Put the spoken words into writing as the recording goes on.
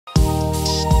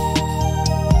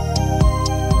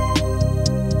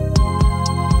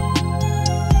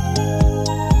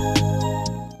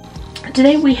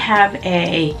today we have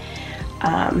a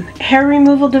hair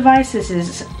removal device. This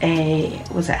is a,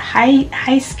 was it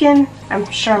Hikyskin? I'm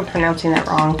sure I'm pronouncing that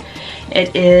wrong.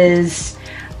 It is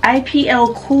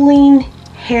IPL cooling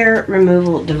hair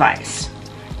removal device.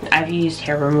 I've used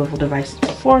hair removal devices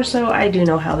before, so I do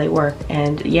know how they work,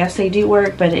 and yes, they do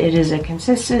work, but it is a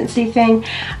consistency thing.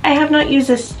 I have not used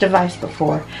this device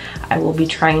before. I will be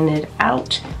trying it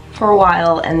out for a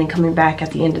while and then coming back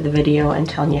at the end of the video and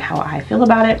telling you how I feel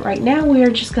about it. Right now we are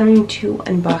just going to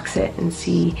unbox it and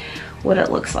see what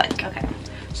it looks like. Okay,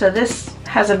 so this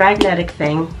has a magnetic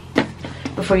thing.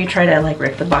 Before you try to like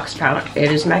rip the box out,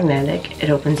 it is magnetic. It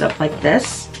opens up like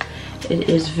this. It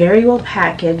is very well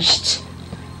packaged,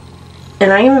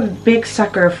 and I am a big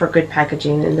sucker for good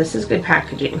packaging, and this is good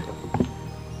packaging.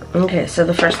 Okay, so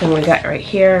the first thing we got right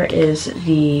here is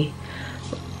the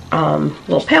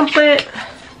little pamphlet.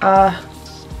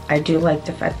 I do like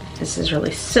the fact that this is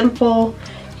really simple.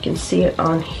 You can see it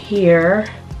on here.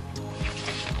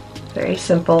 Very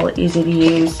simple, easy to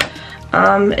use.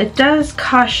 It does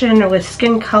caution with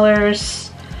skin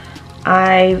colors.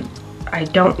 I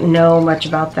don't know much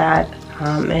about that,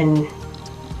 and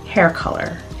hair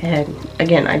color. And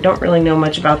again, I don't really know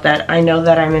much about that. I know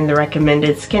that I'm in the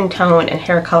recommended skin tone and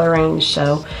hair color range,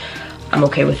 so I'm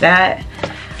okay with that.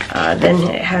 Then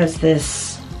it has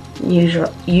this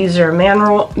user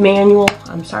manual.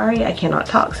 I'm sorry, I cannot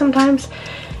talk sometimes.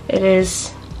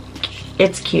 It's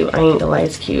cute. I ain't gonna lie,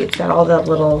 it's cute. It's got all the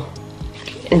little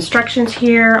instructions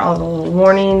here, all the little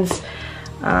warnings.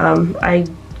 I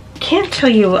can't tell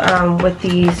you with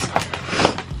these,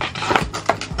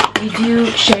 you do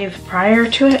shave prior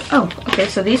to it. Oh, okay,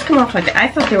 so these come off like that. I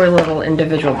thought they were little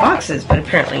individual boxes, but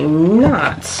apparently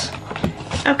not.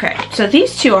 Okay, so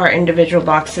these two are individual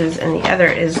boxes and the other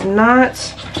is not.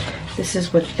 This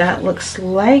is what that looks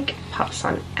like. Pops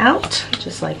on out,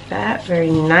 just like that. Very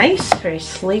nice, very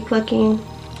sleek looking.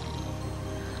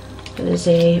 It is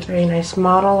a very nice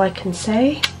model, I can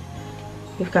say.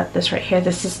 We've got this right here.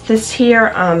 This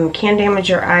here can damage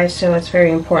your eyes, so it's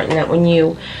very important that when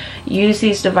you use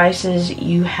these devices,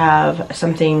 you have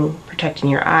something protecting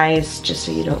your eyes, just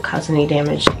so you don't cause any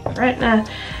damage to your retina.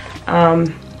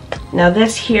 Now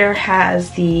this here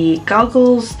has the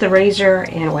goggles, the razor,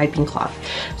 and wiping cloth.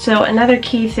 So another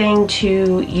key thing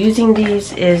to using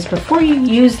these is before you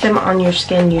use them on your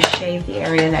skin, you shave the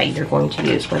area that you're going to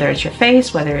use, whether it's your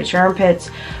face, whether it's your armpits,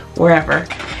 wherever.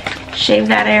 Shave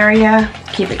that area,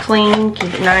 keep it clean,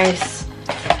 keep it nice.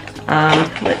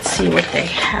 Let's see what they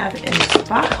have in this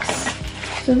box.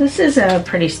 So this is a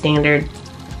pretty standard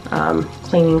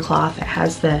cleaning cloth. It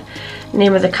has the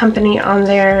name of the company on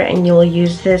there, and you'll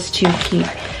use this to keep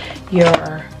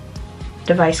your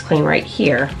device clean right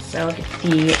here. So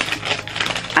the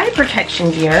eye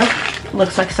protection gear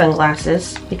looks like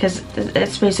sunglasses because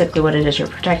it's basically what it is. You're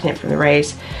protecting it from the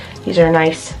rays. These are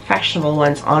nice, fashionable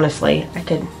ones. Honestly, I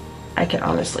could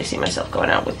honestly see myself going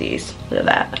out with these. Look at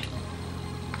that.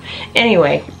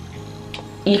 Anyway,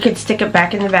 you could stick it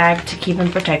back in the bag to keep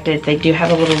them protected. They do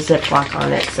have a little zip lock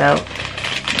on it, so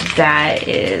that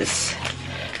is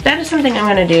something I'm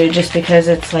going to do just because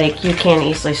it's like you can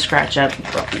easily scratch up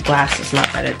glasses.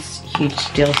 Not that it's a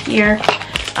huge deal here.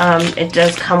 It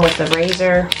does come with a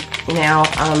razor. Now,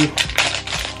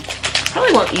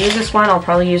 probably won't use this one. I'll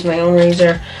probably use my own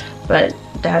razor, but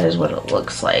that is what it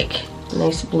looks like.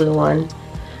 Nice blue one.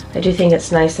 I do think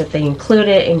it's nice that they include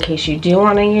it in case you do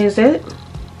want to use it.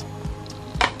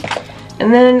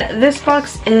 And then this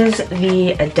box is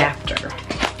the adapter.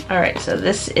 Alright, so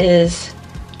this is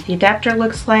the adapter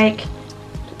looks like.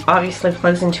 Obviously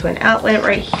plugs into an outlet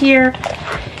right here.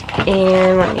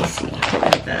 And let me see,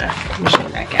 let me show you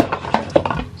back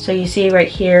out. So you see right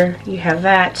here, you have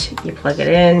that. You plug it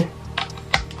in,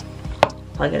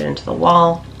 plug it into the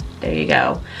wall. There you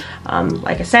go.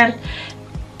 Like I said,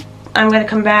 I'm going to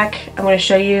come back. I'm going to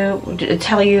show you,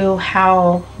 tell you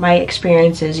how my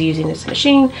experience is using this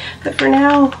machine. But for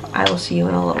now, I will see you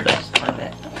in a little bit.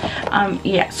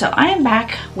 Yeah, so I am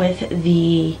back with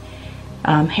the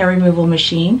hair removal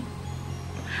machine.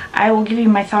 I will give you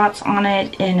my thoughts on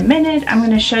it in a minute. I'm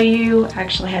going to show you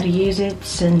actually how to use it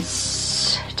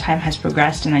since time has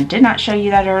progressed, and I did not show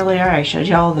you that earlier. I showed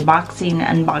you all the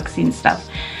unboxing stuff.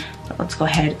 But let's go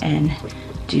ahead and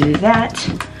do that.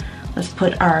 Let's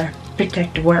put our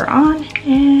protective wear on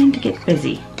and get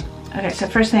busy. Okay, so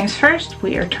first things first,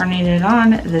 we are turning it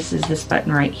on. This is this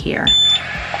button right here.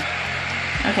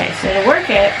 Okay, so to work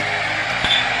it,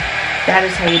 that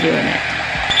is how you're doing it.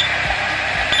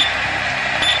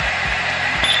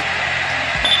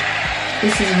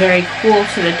 This is very cool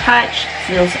to the touch.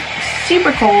 Feels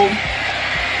super cold,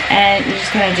 and you're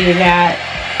just gonna do that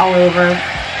all over.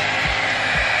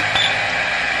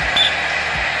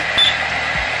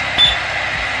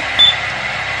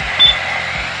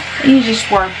 You just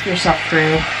work yourself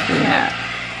through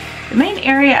that. The main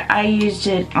area I used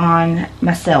it on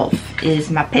myself is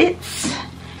my pits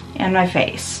and my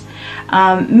face.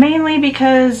 Mainly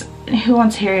because who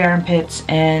wants hairy armpits?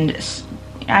 And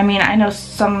I mean, I know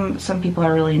some people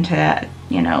are really into that,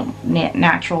 you know,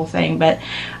 natural thing, but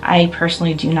I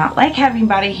personally do not like having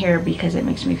body hair because it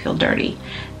makes me feel dirty.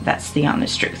 That's the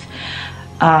honest truth.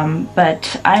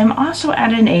 But I'm also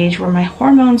at an age where my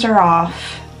hormones are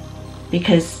off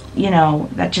because, you know,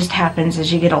 that just happens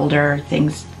as you get older.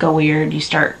 Things go weird. You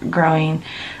start growing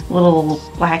little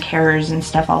black hairs and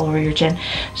stuff all over your chin.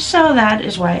 So that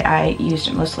is why I used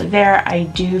it mostly there. I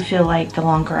do feel like the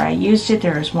longer I used it,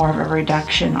 there was more of a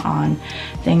reduction on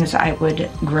things I would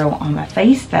grow on my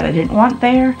face that I didn't want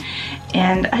there.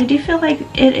 And I do feel like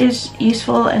it is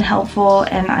useful and helpful,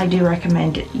 and I do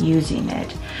recommend using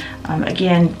it.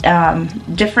 Again,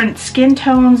 different skin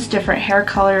tones, different hair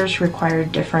colors require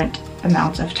different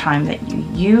amounts of time that you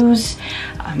use.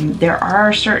 There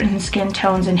are certain skin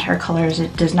tones and hair colors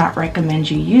it does not recommend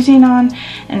you using on,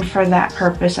 and for that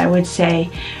purpose I would say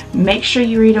make sure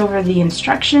you read over the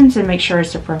instructions and make sure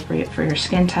it's appropriate for your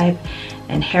skin type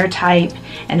and hair type,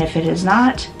 and if it is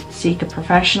not, seek a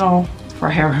professional for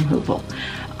hair removal.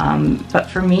 But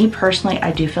for me personally,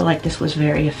 I do feel like this was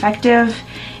very effective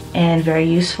and very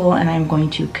useful, and I'm going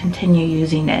to continue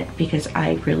using it because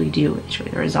I really do enjoy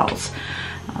the results.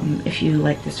 If you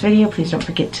like this video, please don't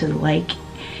forget to like,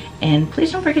 and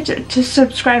please don't forget to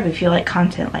subscribe if you like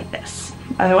content like this.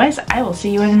 Otherwise, I will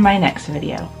see you in my next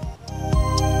video.